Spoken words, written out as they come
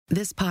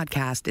This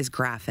podcast is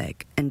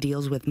graphic and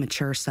deals with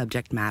mature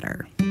subject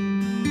matter.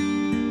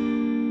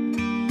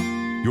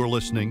 You're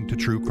listening to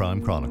True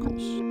Crime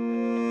Chronicles.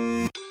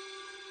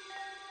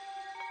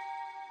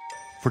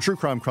 For True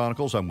Crime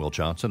Chronicles, I'm Will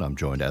Johnson. I'm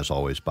joined, as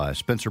always, by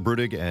Spencer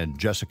Brudig and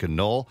Jessica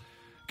Knoll.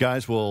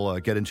 Guys, we'll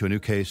get into a new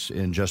case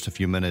in just a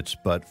few minutes,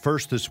 but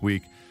first this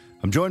week,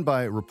 I'm joined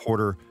by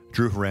reporter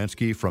Drew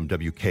Horansky from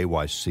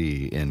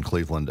WKYC in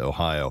Cleveland,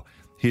 Ohio.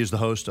 He is the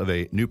host of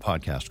a new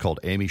podcast called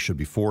Amy Should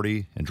Be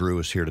 40, and Drew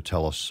is here to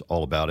tell us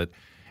all about it.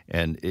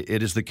 And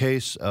it is the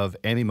case of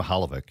Amy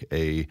Mihaljevic,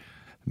 a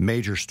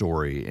major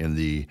story in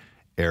the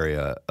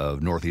area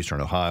of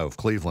northeastern Ohio, of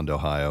Cleveland,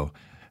 Ohio,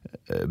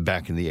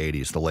 back in the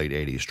 80s, the late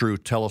 80s. Drew,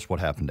 tell us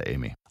what happened to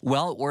Amy.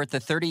 Well, we're at the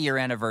 30-year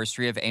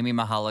anniversary of Amy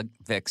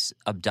Mihaljevic's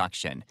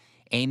abduction.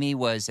 Amy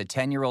was a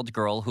 10-year-old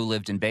girl who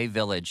lived in Bay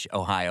Village,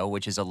 Ohio,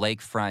 which is a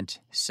lakefront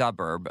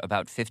suburb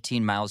about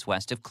 15 miles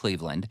west of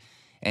Cleveland.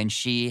 And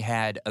she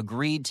had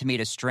agreed to meet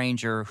a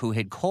stranger who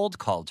had cold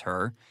called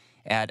her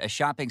at a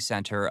shopping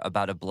center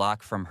about a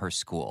block from her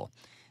school.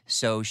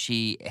 So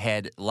she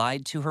had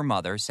lied to her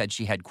mother, said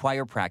she had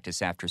choir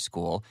practice after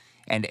school,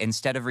 and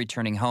instead of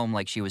returning home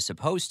like she was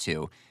supposed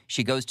to,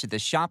 she goes to the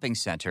shopping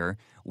center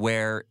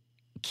where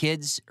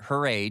kids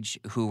her age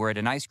who were at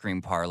an ice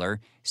cream parlor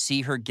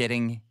see her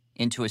getting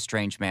into a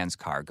strange man's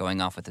car, going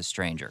off with a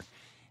stranger.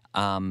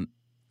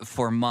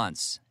 For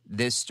months,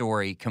 this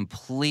story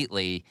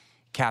completely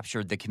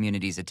captured the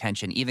community's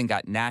attention, even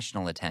got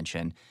national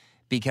attention,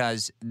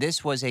 because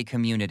this was a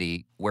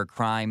community where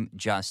crime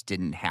just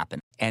didn't happen.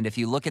 And if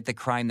you look at the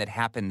crime that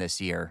happened this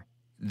year,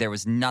 there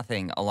was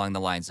nothing along the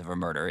lines of a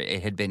murder.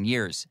 It had been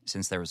years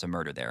since there was a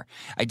murder there.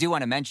 I do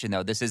want to mention,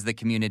 though, this is the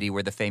community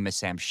where the famous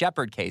Sam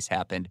Shepard case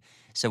happened,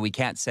 so we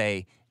can't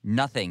say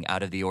nothing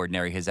out of the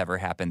ordinary has ever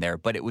happened there,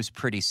 but it was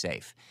pretty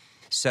safe.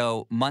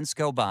 So months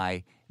go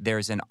by.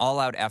 There's an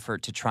all-out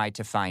effort to try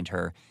to find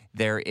her.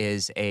 There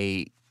is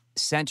a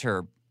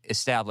center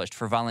established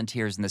for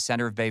volunteers in the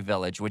center of Bay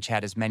Village, which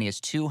had as many as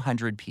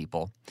 200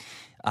 people.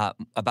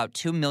 About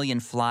 2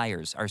 million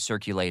flyers are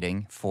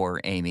circulating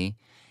for Amy,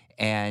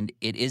 and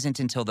it isn't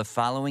until the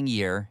following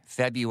year,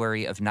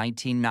 February of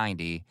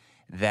 1990,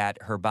 that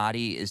her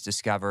body is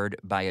discovered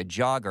by a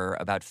jogger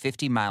about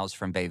 50 miles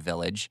from Bay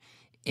Village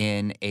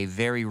in a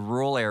very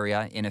rural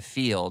area in a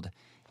field,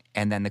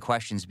 and then the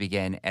questions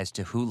begin as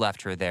to who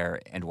left her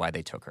there and why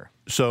they took her.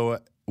 So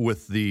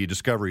with the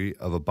discovery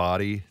of a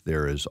body,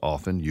 there is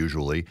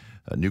usually,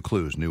 new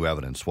clues, new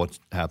evidence. What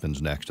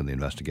happens next in the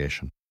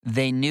investigation?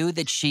 They knew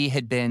that she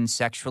had been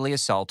sexually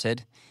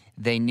assaulted.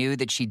 They knew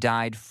that she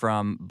died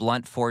from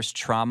blunt force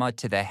trauma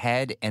to the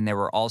head, and there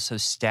were also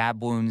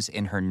stab wounds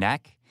in her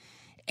neck.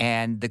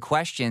 And the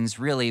questions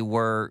really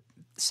were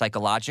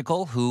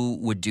psychological. Who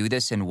would do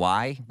this and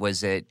why?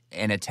 Was it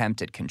an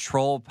attempt at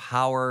control,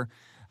 power?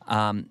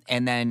 And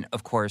then,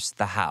 of course,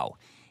 the how.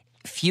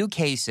 Few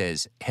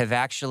cases have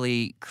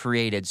actually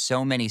created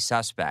so many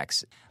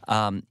suspects.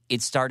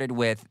 It started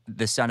with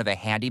the son of a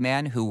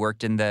handyman who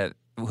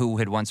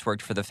had once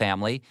worked for the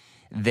family.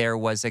 There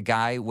was a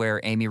guy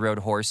where Amy rode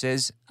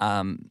horses.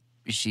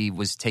 She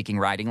was taking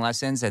riding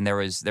lessons, and there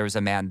was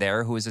a man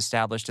there who was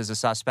established as a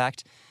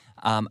suspect.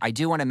 I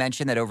do want to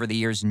mention that over the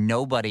years,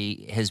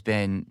 nobody has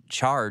been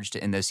charged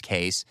in this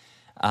case.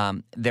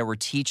 There were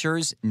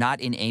teachers,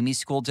 not in Amy's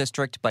school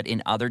district, but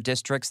in other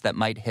districts that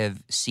might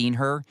have seen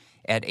her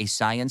at a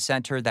science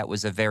center that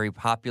was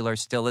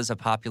still is a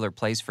popular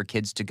place for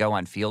kids to go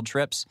on field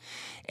trips.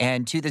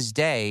 And to this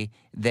day,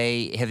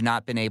 they have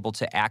not been able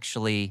to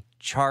actually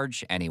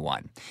charge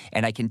anyone.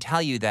 And I can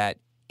tell you that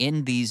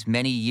in these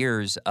many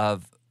years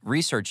of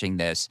researching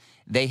this,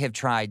 they have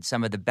tried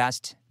some of the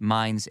best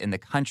minds in the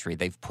country.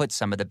 They've put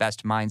some of the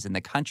best minds in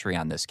the country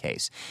on this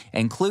case,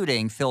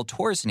 including Phil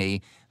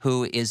Torsney,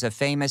 who is a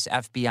famous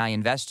FBI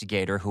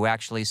investigator who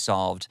actually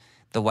solved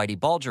the Whitey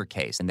Bulger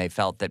case, and they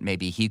felt that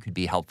maybe he could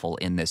be helpful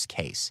in this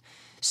case.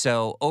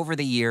 So over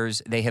the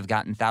years, they have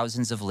gotten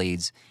thousands of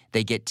leads.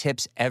 They get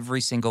tips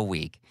every single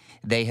week.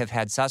 They have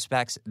had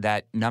suspects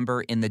that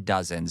number in the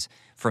dozens,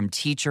 from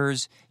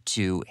teachers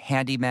to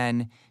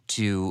handymen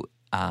to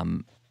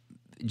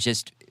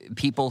just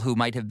people who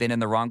might have been in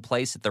the wrong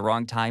place at the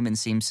wrong time and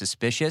seem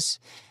suspicious,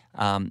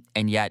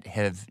 and yet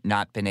have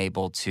not been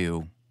able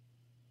to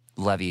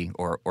levy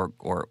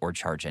or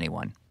charge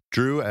anyone.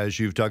 Drew, as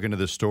you've dug into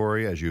this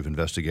story, as you've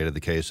investigated the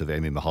case of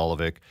Amy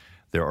Mihaljevic,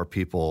 there are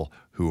people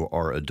who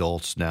are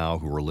adults now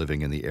who were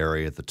living in the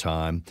area at the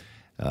time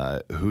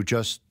who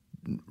just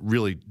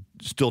really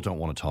still don't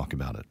want to talk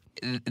about it.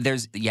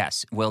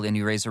 Yes, Will, and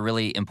you raise a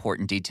really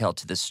important detail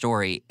to the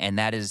story, and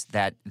that is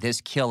that this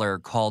killer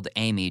called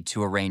Amy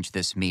to arrange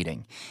this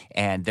meeting.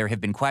 And there have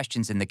been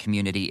questions in the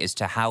community as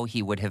to how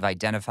he would have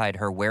identified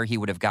her, where he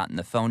would have gotten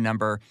the phone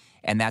number,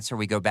 and that's where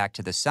we go back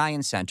to the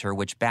Science Center,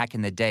 which back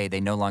in the day, they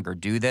no longer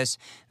do this.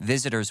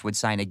 Visitors would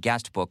sign a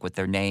guest book with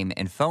their name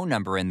and phone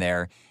number in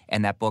there,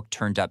 and that book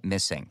turned up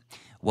missing.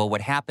 Well,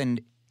 what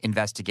happened,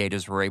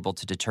 investigators were able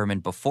to determine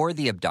before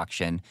the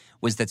abduction,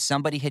 was that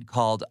somebody had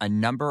called a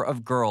number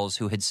of girls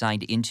who had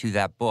signed into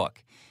that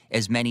book.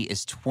 as many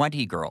as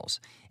 20 girls.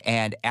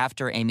 And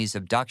after Amy's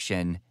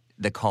abduction,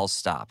 the calls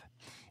stop.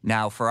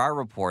 Now, for our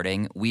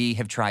reporting, we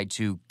have tried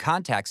to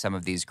contact some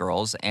of these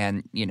girls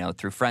and,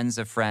 through friends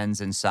of friends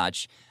and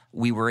such,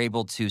 we were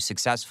able to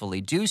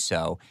successfully do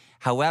so.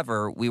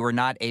 However, we were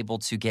not able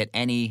to get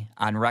any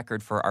on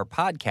record for our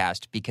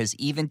podcast because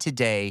even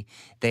today,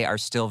 they are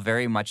still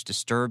very much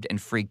disturbed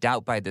and freaked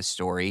out by this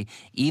story.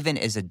 Even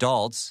as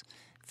adults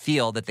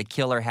feel that the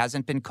killer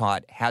hasn't been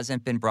caught,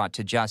 hasn't been brought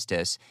to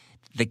justice.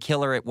 The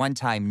killer at one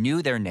time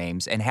knew their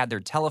names and had their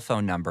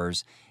telephone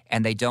numbers,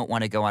 and they don't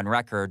want to go on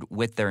record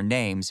with their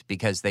names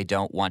because they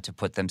don't want to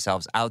put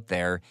themselves out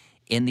there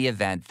in the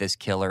event this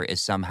killer is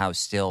somehow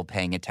still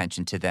paying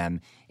attention to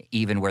them,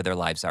 even where their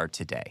lives are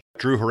today.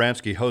 Drew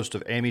Horansky, host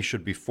of Amy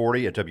Should Be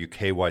 40 at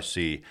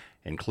WKYC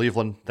in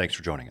Cleveland. Thanks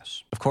for joining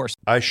us. Of course.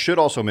 I should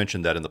also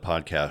mention that in the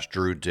podcast,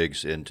 Drew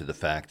digs into the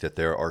fact that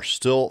there are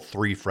still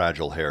 3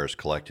 fragile hairs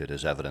collected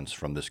as evidence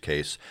from this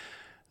case.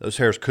 Those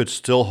hairs could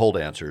still hold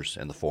answers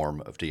in the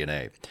form of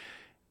DNA.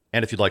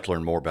 And if you'd like to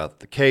learn more about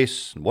the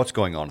case and what's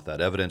going on with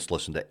that evidence,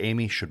 listen to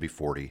Amy Should Be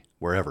 40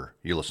 wherever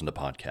you listen to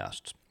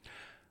podcasts.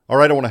 All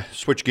right, I want to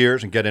switch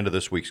gears and get into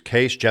this week's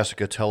case.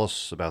 Jessica, tell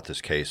us about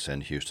this case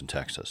in Houston,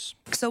 Texas.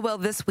 So, Will,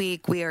 this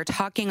week we are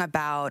talking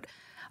about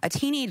a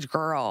teenage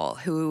girl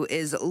who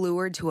is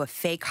lured to a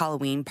fake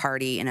Halloween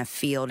party in a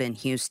field in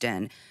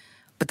Houston.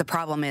 But the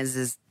problem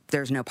is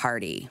there's no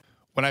party.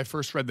 When I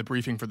first read the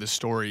briefing for this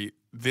story,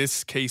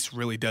 this case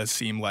really does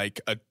seem like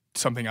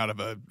something out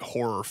of a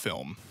horror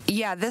film.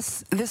 Yeah,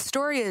 this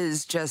story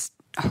is just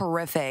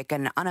horrific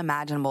and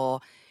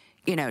unimaginable.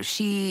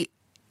 She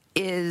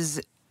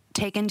is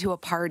taken to a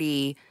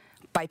party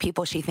by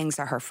people she thinks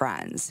are her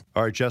friends.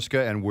 All right,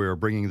 Jessica, and we're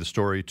bringing the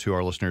story to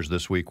our listeners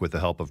this week with the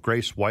help of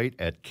Grace White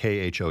at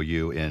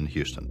KHOU in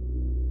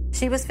Houston.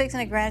 She was fixing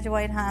to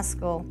graduate high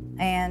school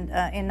and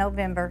in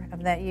November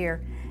of that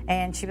year,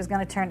 and she was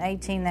going to turn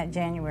 18 that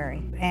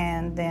January,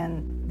 and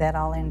then that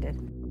all ended.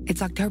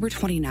 It's October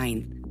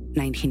 29,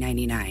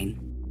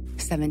 1999.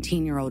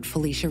 17-year-old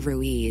Felicia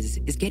Ruiz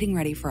is getting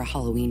ready for a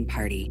Halloween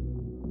party.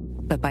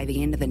 But by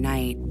the end of the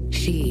night,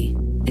 she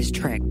is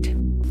tricked.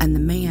 And the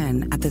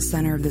man at the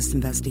center of this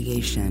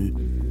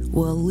investigation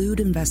will elude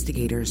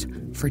investigators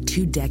for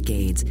 2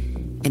 decades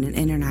in an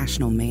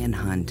international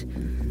manhunt.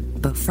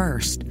 But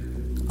first,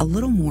 a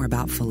little more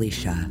about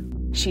Felicia.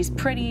 She's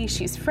pretty,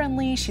 she's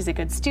friendly, she's a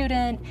good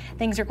student,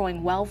 things are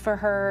going well for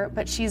her,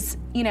 but she's,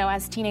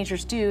 as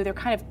teenagers do, they're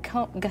kind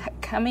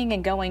of coming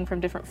and going from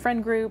different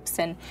friend groups,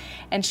 and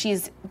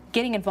she's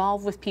getting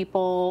involved with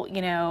people,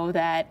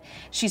 that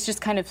she's just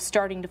kind of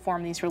starting to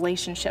form these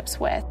relationships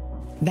with.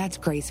 That's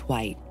Grace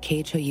White,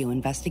 KHOU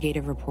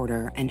investigative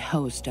reporter and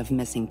host of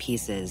Missing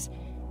Pieces.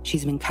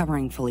 She's been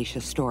covering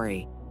Felicia's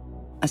story,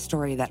 a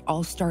story that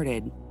all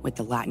started with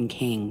the Latin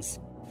Kings.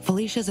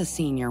 Felicia's a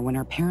senior when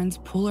her parents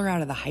pull her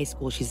out of the high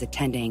school she's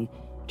attending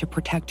to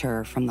protect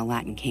her from the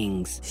Latin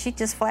Kings. She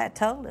just flat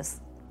told us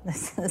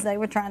they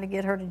were trying to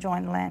get her to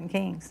join the Latin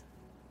Kings.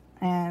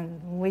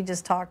 And we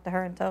just talked to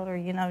her and told her,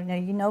 you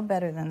know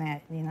better than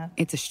that,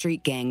 It's a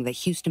street gang that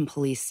Houston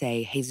police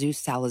say Jesus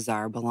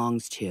Salazar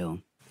belongs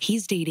to.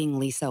 He's dating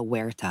Lisa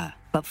Huerta,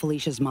 but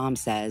Felicia's mom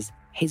says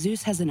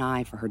Jesus has an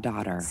eye for her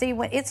daughter. See,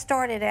 when it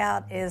started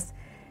out is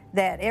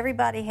that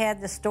everybody had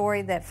the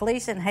story that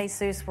Felicia and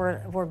Jesus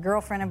were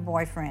girlfriend and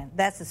boyfriend.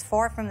 That's as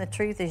far from the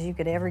truth as you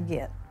could ever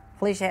get.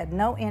 Felicia had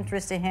no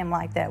interest in him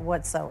like that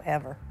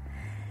whatsoever.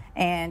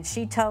 And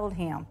she told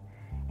him.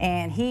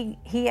 And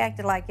he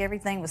acted like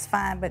everything was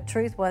fine, but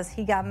truth was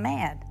he got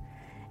mad.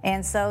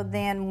 And so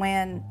then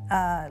when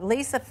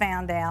Lisa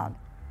found out,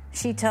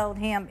 she told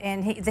him,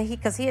 and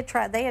because they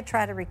had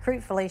tried to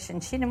recruit Felicia,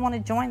 and she didn't want to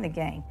join the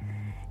gang.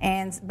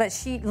 But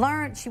she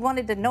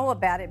wanted to know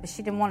about it, but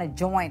she didn't want to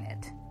join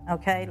it.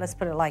 Okay, let's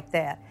put it like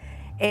that.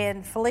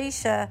 And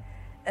Felicia,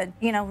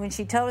 when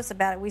she told us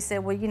about it, we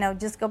said, well,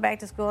 just go back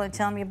to school and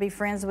tell them you'll be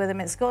friends with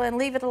them at school and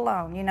leave it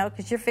alone,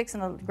 because you're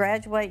fixing to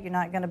graduate. You're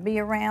not going to be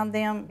around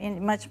them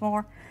much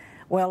more.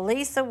 Well,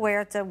 Lisa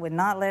Huerta would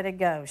not let it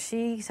go.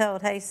 She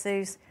told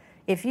Jesus,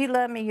 if you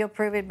love me, you'll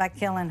prove it by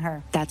killing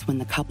her. That's when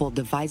the couple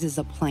devises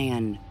a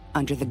plan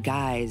under the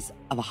guise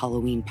of a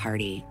Halloween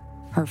party.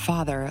 Her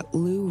father,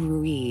 Lou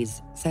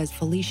Ruiz, says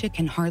Felicia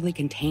can hardly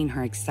contain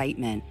her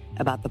excitement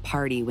about the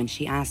party when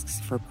she asks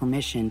for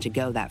permission to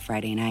go that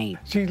Friday night.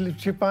 She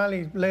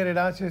finally let it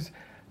out. She says,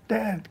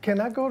 Dad, can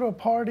I go to a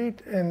party?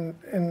 And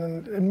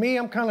me,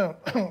 I'm kind of,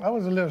 I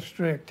was a little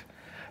strict.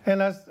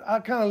 And I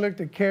kind of looked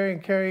at Carrie,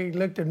 and Carrie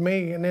looked at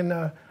me. And then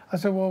I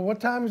said, well,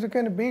 what time is it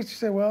going to be? She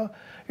said, well,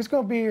 it's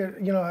going to be,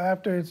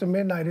 after it's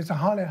midnight. It's a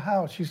haunted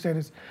house. She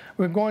said,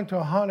 we're going to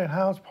a haunted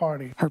house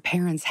party. Her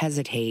parents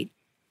hesitate,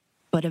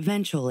 but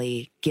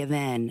eventually give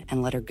in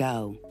and let her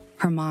go.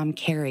 Her mom,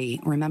 Carrie,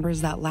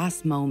 remembers that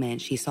last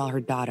moment she saw her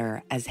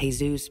daughter as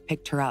Jesus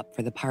picked her up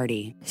for the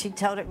party. She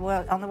told her,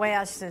 well, on the way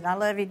out, she said, I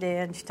love you,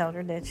 Dad. And she told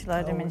her dad she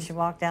loved him, and she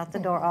walked out the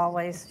door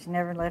always. She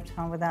never left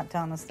home without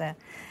telling us that.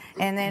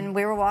 And then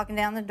we were walking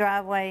down the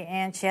driveway,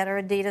 and she had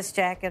her Adidas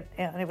jacket,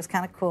 and it was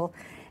kind of cool.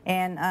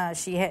 And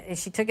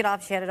she took it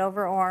off. She had it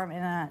over her arm,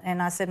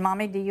 and I said,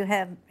 "Mommy, do you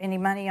have any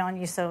money on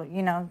you? So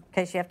in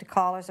case you have to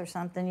call us or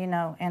something,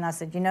 And I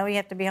said, you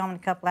have to be home in a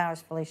couple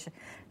hours, Felicia."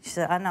 She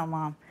said, "I know,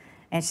 Mom."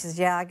 And she says,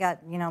 "Yeah, I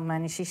got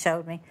money." She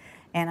showed me,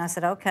 and I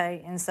said,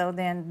 "Okay." And so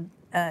then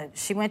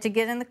she went to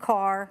get in the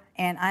car,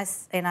 and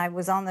I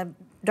was on the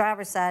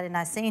driver's side, and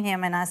I seen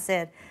him, and I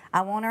said,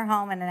 "I want her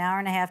home in an hour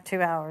and a half,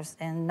 2 hours,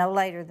 and no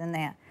later than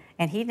that."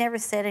 And he never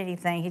said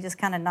anything. He just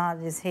kind of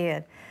nodded his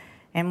head.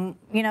 And,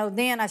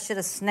 then I should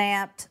have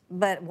snapped,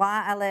 but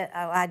why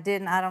I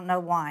didn't, I don't know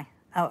why.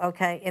 Oh,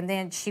 okay. And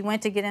then she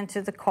went to get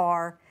into the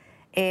car,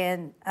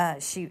 and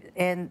she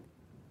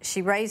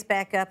raised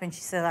back up, and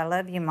she said, "I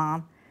love you,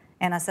 Mom."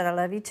 And I said, "I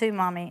love you too,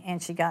 Mommy."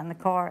 And she got in the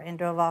car and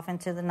drove off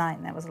into the night,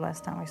 and that was the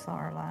last time we saw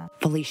her alive.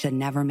 Felicia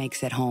never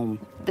makes it home.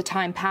 The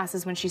time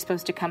passes when she's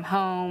supposed to come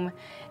home,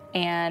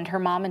 and her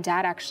mom and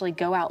dad actually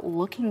go out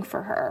looking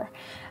for her.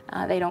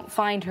 They don't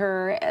find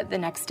her. The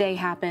next day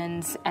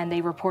happens, and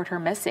they report her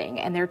missing,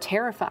 and they're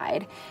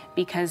terrified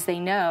because they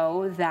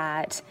know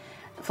that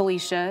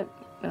Felicia,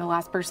 the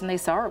last person they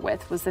saw her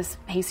with, was this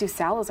Jesus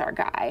Salazar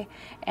guy,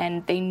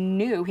 and they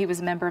knew he was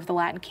a member of the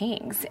Latin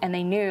Kings, and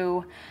they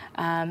knew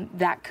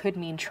that could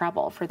mean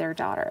trouble for their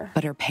daughter.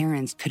 But her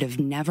parents could have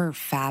never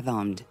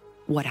fathomed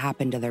what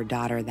happened to their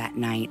daughter that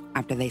night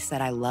after they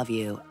said "I love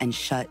you" and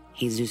shut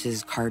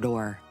Jesus's car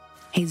door.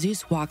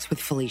 Jesus walks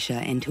with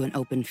Felicia into an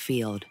open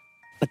field,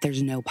 but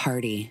there's no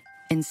party.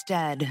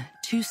 Instead,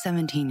 two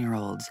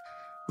 17-year-olds,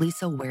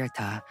 Lisa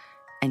Huerta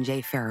and Jay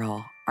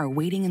Farrell, are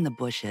waiting in the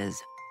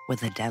bushes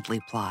with a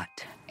deadly plot.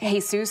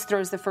 Jesus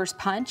throws the first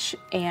punch,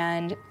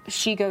 and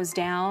she goes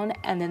down,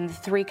 and then the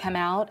three come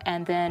out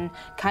and then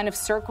kind of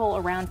circle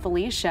around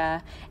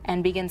Felicia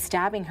and begin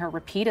stabbing her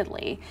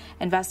repeatedly.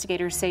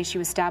 Investigators say she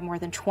was stabbed more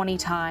than 20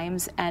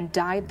 times and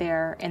died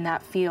there in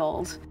that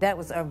field. That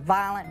was a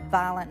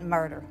violent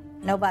murder.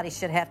 Nobody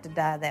should have to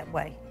die that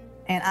way.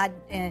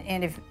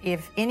 And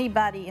if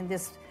anybody in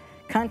this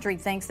country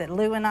thinks that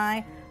Lou and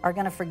I are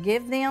going to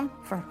forgive them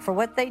for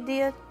what they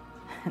did,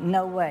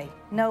 no way.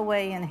 No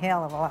way in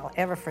hell will I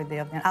ever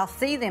forgive them. I'll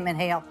see them in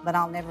hell, but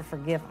I'll never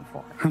forgive them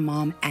for it. Her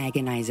mom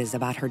agonizes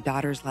about her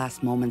daughter's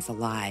last moments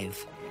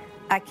alive.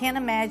 I can't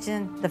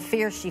imagine the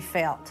fear she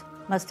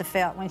must have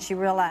felt when she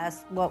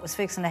realized what was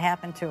fixing to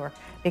happen to her.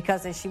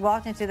 Because as she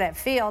walked into that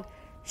field,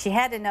 she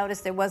had to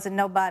notice there wasn't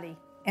nobody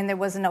and there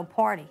wasn't no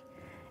party.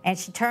 And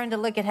she turned to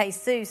look at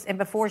Jesus, and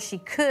before she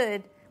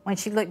could, when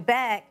she looked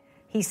back,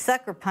 he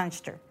sucker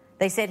punched her.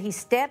 They said he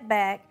stepped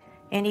back,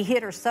 and he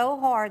hit her so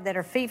hard that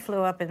her feet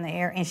flew up in the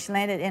air, and she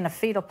landed in a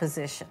fetal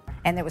position.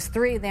 And there was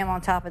three of them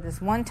on top of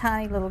this one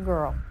tiny little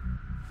girl.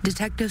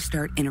 Detectives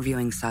start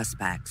interviewing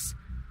suspects.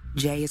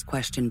 Jay is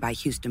questioned by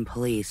Houston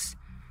police.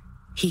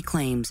 He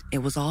claims it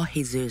was all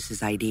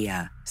Jesus'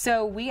 idea.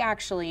 So we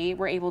actually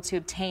were able to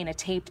obtain a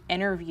taped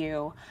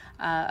interview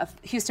of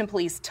Houston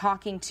police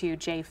talking to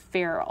Jay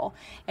Farrell,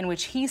 in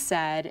which he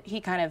said, he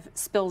kind of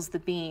spills the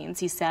beans.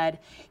 He said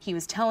he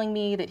was telling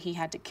me that he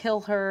had to kill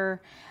her.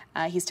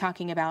 He's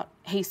talking about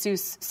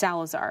Jesus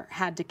Salazar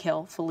had to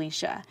kill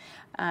Felicia.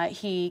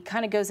 He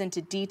kind of goes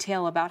into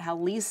detail about how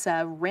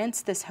Lisa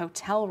rents this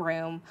hotel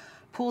room,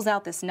 pulls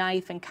out this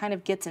knife, and kind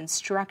of gets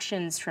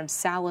instructions from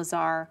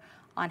Salazar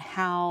on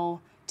how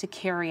to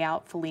carry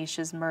out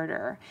Felicia's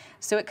murder.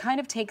 So it kind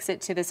of takes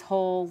it to this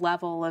whole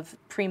level of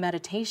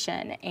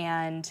premeditation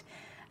and,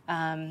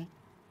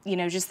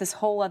 just this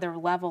whole other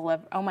level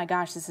of, oh my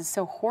gosh, this is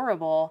so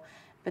horrible.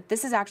 But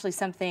this is actually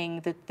something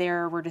that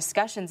there were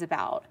discussions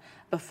about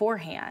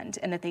beforehand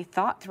and that they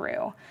thought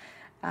through,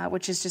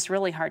 which is just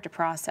really hard to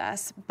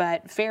process.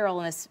 But Farrell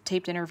in this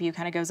taped interview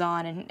kind of goes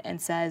on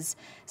and says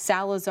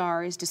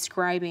Salazar is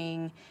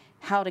describing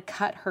how to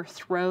cut her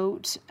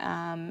throat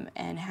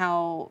and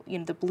how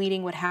the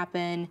bleeding would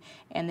happen,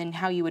 and then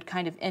how you would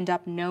kind of end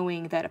up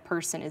knowing that a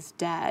person is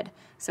dead.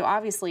 So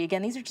obviously,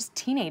 again, these are just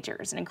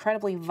teenagers, an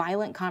incredibly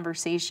violent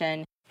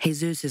conversation.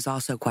 Jesus is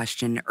also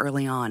questioned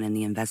early on in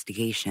the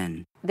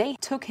investigation. They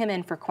took him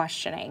in for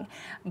questioning,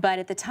 but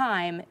at the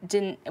time,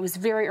 it was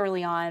very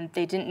early on,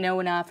 they didn't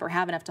know enough or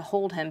have enough to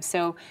hold him,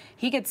 so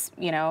he gets,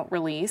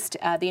 released.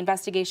 The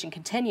investigation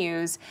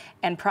continues,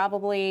 and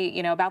probably,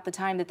 about the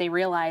time that they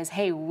realize,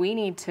 hey, we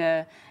need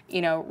to,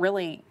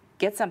 really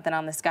get something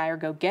on this guy or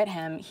go get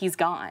him, he's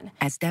gone.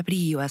 As Deputy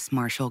U.S.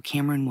 Marshal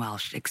Cameron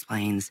Welsh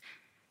explains,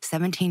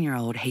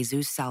 17-year-old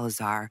Jesus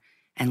Salazar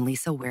and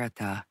Lisa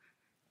Huerta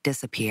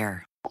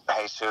disappear.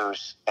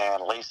 Jesus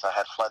and Lisa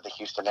had fled the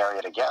Houston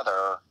area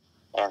together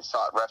and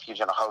sought refuge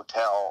in a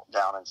hotel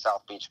down in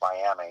South Beach,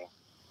 Miami.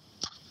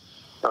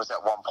 It was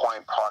at one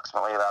point,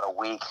 approximately about a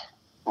week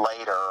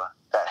later,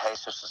 that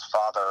Jesus'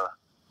 father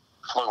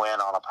flew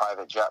in on a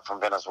private jet from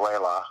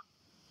Venezuela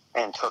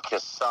and took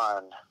his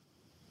son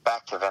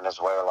back to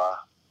Venezuela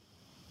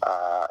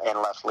and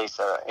left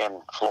Lisa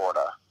in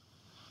Florida.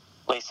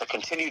 Lisa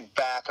continued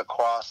back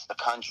across the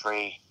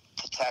country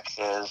to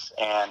Texas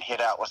and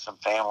hid out with some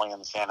family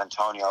in San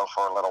Antonio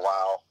for a little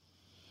while,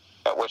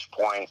 at which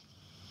point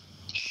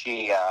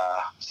she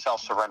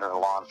self-surrendered to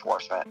law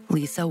enforcement.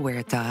 Lisa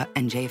Huerta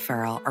and Jay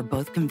Farrell are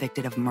both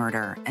convicted of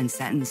murder and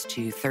sentenced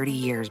to 30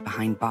 years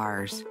behind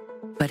bars.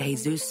 But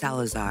Jesus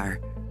Salazar,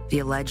 the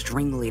alleged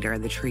ringleader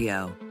of the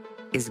trio,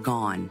 is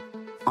gone,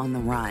 on the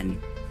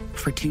run,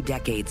 for 2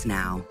 decades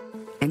now.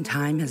 And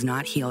time has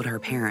not healed her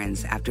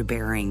parents after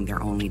burying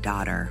their only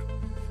daughter.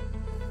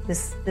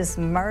 This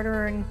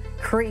murdering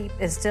creep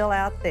is still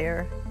out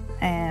there,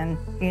 and,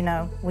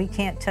 we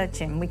can't touch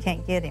him. We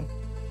can't get him.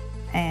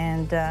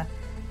 And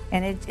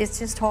it's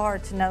just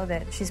hard to know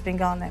that she's been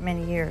gone that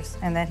many years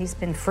and that he's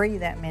been free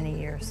that many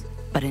years.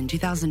 But in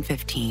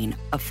 2015,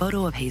 a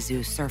photo of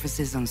Jesus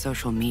surfaces on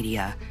social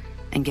media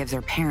and gives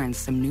her parents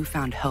some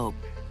newfound hope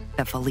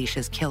that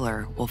Felicia's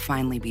killer will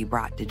finally be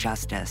brought to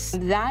justice.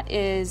 That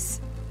is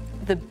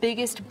the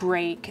biggest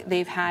break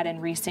they've had in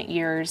recent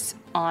years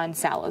on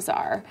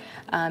Salazar,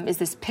 is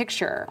this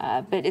picture.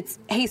 But it's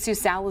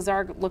Jesus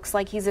Salazar looks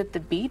like he's at the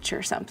beach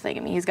or something. I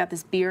mean, he's got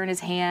this beer in his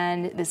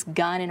hand, this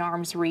gun in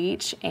arm's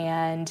reach,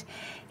 and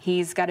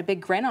he's got a big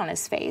grin on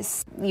his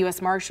face.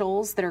 U.S.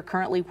 Marshals that are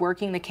currently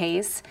working the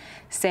case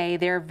say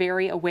they're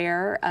very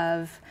aware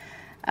of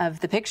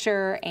the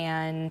picture,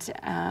 and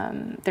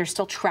they're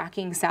still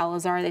tracking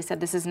Salazar. They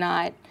said this is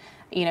not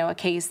a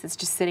case that's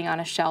just sitting on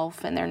a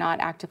shelf and they're not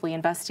actively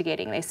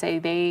investigating. They say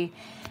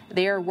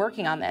they are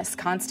working on this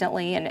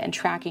constantly and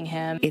tracking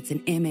him. It's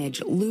an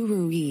image Lou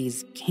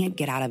Ruiz can't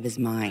get out of his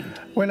mind.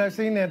 When I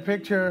seen that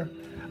picture,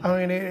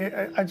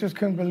 I just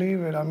couldn't believe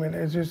it.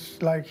 It's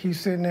just like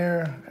he's sitting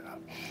there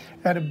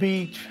at a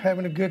beach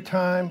having a good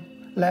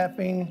time,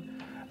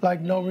 laughing, like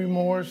no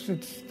remorse.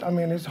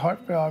 It's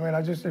heartfelt.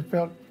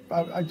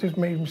 I just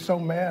made him so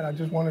mad. I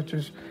just wanted to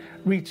just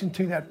reach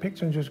into that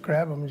picture and just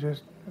grab him and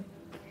just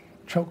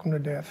choke him to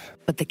death.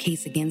 But the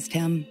case against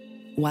him,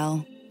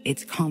 well,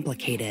 it's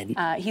complicated.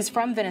 He's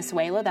from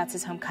Venezuela. That's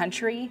his home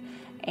country.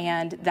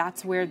 And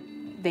that's where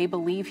they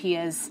believe he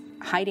is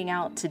hiding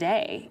out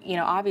today.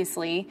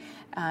 Obviously,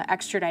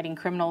 extraditing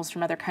criminals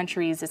from other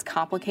countries is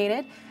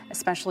complicated,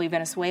 especially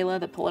Venezuela,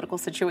 the political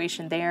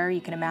situation there,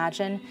 you can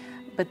imagine.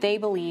 But they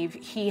believe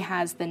he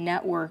has the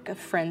network of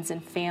friends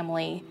and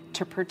family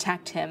to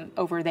protect him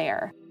over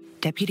there.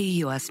 Deputy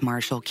U.S.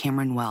 Marshal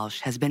Cameron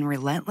Welsh has been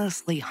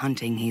relentlessly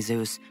hunting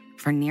Jesus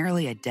for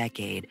nearly a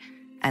decade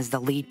as the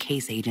lead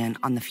case agent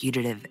on the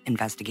fugitive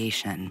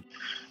investigation.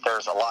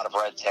 There's a lot of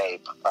red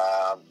tape.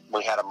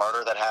 We had a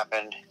murder that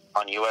happened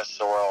on U.S.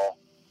 soil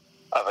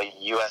of a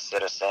U.S.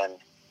 citizen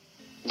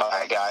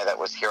by a guy that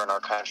was here in our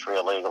country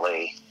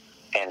illegally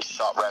and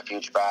sought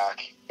refuge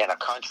back in a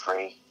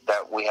country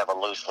that we have a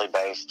loosely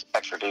based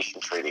extradition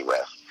treaty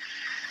with.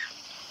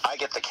 I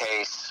get the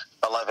case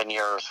 11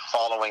 years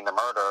following the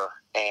murder,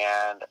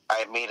 and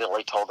I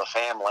immediately told the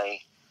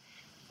family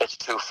it's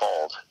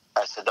twofold.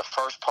 I said the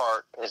first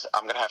part is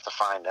I'm going to have to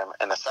find him,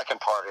 and the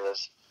second part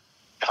is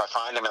if I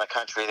find him in the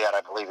country that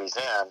I believe he's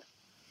in,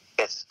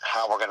 it's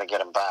how we're going to get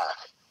him back.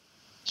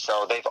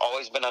 So they've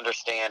always been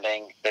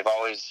understanding. They've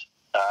always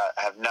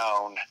have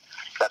known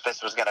that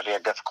this was going to be a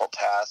difficult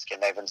task,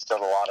 and they've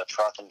instilled a lot of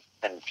trust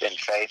and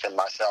faith in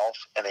myself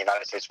and the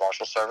United States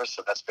Marshal Service.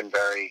 So that's been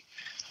very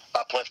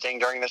uplifting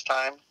during this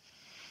time.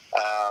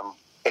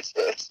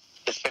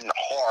 It's been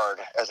hard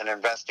as an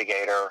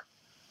investigator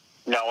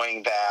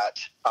knowing that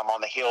I'm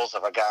on the heels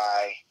of a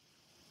guy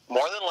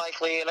more than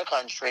likely in a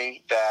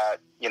country that,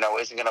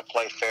 isn't going to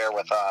play fair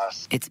with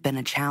us. It's been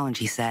a challenge,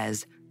 he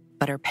says,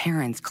 but her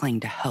parents cling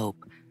to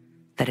hope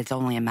that it's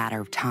only a matter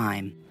of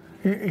time.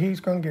 He's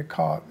going to get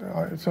caught,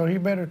 so he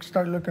better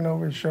start looking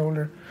over his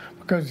shoulder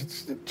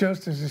because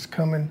justice is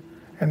coming,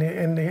 and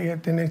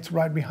it's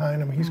right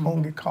behind him. He's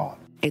going to get caught.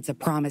 It's a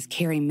promise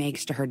Carrie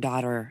makes to her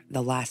daughter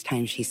the last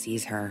time she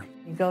sees her.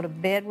 You go to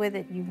bed with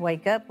it, you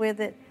wake up with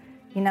it.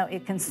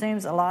 It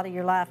consumes a lot of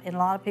your life. And a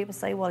lot of people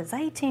say, well, it's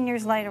 18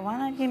 years later. Why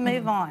don't you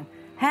move on?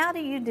 How do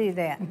you do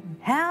that?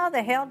 How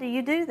the hell do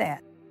you do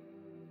that?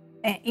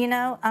 And,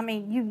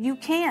 you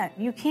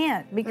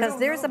can't because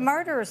there's a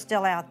murderer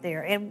still out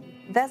there. And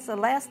that's the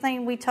last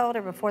thing we told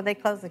her before they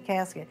closed the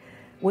casket.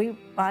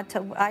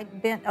 I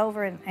bent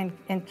over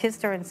and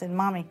kissed her and said,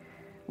 Mommy,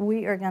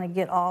 we are going to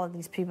get all of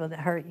these people that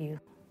hurt you.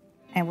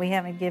 And we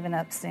haven't given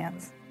up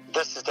since.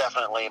 This is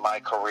definitely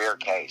my career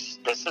case.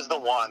 This is the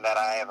one that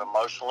I have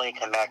emotionally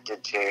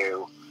connected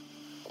to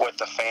with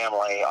the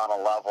family on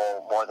a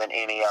level more than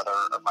any other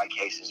of my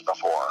cases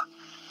before.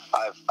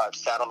 I've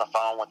sat on the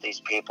phone with these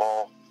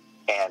people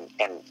and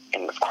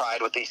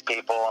cried with these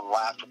people and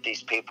laughed with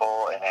these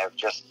people and have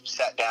just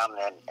sat down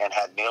and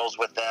had meals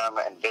with them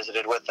and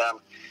visited with them.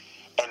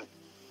 And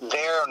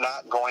they're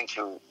not going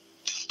to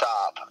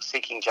stop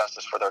seeking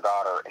justice for their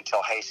daughter until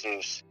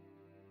Jesus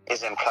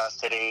is in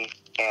custody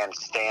and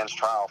stands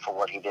trial for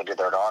what he did to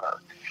their daughter.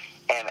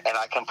 And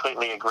I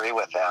completely agree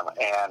with them.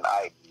 And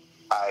I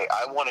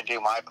want to do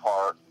my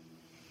part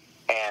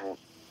in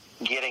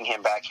getting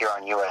him back here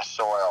on U.S.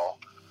 soil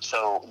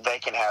so they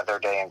can have their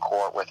day in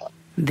court with him.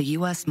 The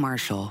U.S.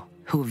 Marshal,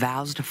 who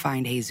vows to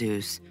find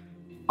Jesus,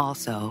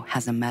 also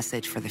has a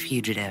message for the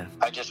fugitive.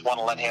 I just want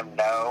to let him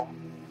know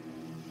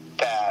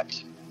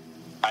that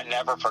I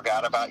never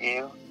forgot about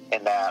you,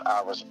 and that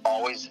I was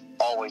always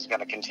going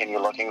to continue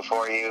looking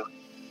for you.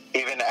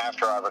 Even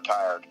after I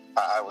retired,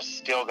 I was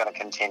still going to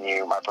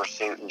continue my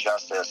pursuit and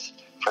justice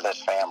for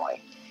this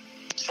family.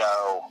 So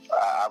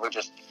I would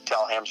just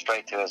tell him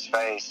straight to his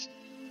face,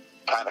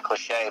 kind of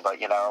cliche,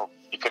 but, you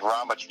can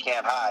run, but you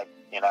can't hide.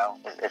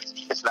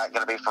 It's not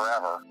going to be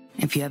forever.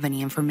 If you have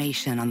any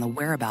information on the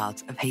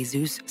whereabouts of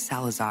Jesus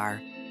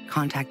Salazar,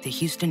 contact the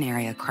Houston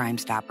Area Crime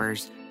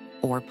Stoppers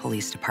or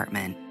police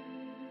department.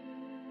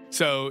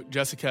 So,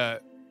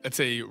 Jessica, it's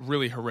a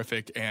really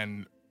horrific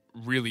and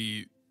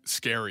really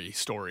scary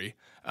story.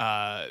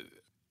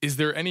 Is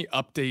there any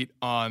update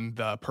on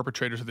the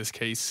perpetrators of this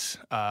case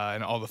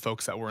and all the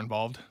folks that were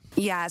involved?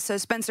 Yeah, so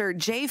Spencer,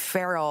 Jay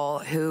Farrell,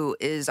 who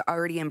is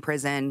already in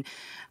prison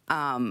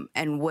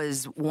and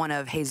was one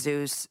of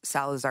Jesus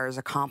Salazar's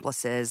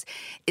accomplices,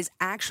 is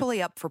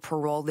actually up for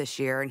parole this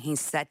year, and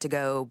he's set to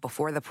go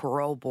before the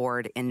parole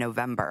board in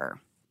November.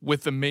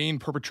 With the main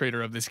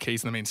perpetrator of this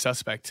case and the main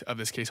suspect of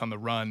this case on the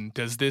run,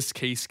 does this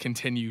case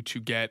continue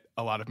to get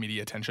a lot of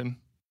media attention?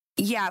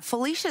 Yeah,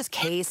 Felicia's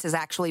case has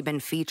actually been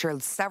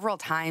featured several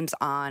times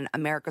on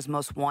America's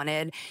Most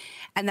Wanted,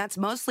 and that's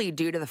mostly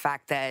due to the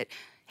fact that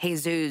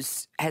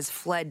Jesus has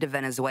fled to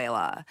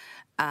Venezuela.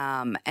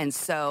 And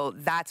so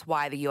that's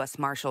why the U.S.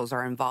 Marshals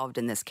are involved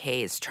in this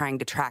case, trying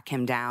to track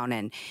him down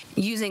and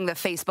using the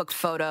Facebook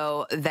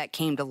photo that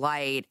came to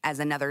light as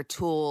another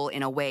tool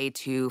in a way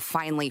to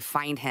finally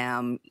find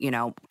him,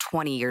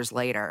 20 years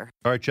later.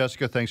 All right,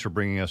 Jessica, thanks for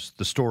bringing us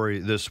the story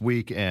this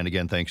week. And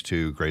again, thanks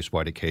to Grace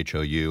White at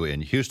KHOU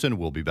in Houston.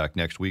 We'll be back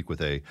next week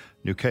with a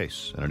new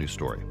case and a new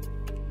story.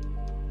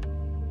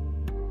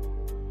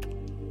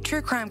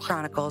 True Crime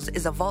Chronicles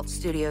is a Vault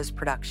Studios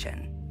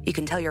production. You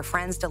can tell your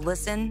friends to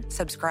listen,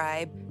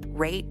 subscribe,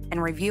 rate,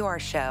 and review our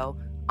show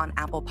on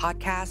Apple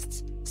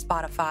Podcasts,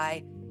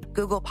 Spotify,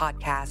 Google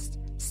Podcasts,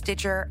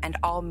 Stitcher, and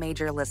all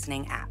major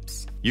listening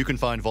apps. You can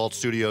find Vault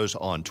Studios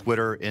on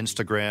Twitter,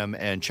 Instagram,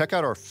 and check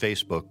out our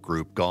Facebook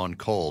group, Gone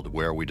Cold,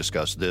 where we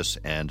discuss this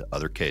and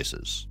other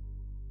cases.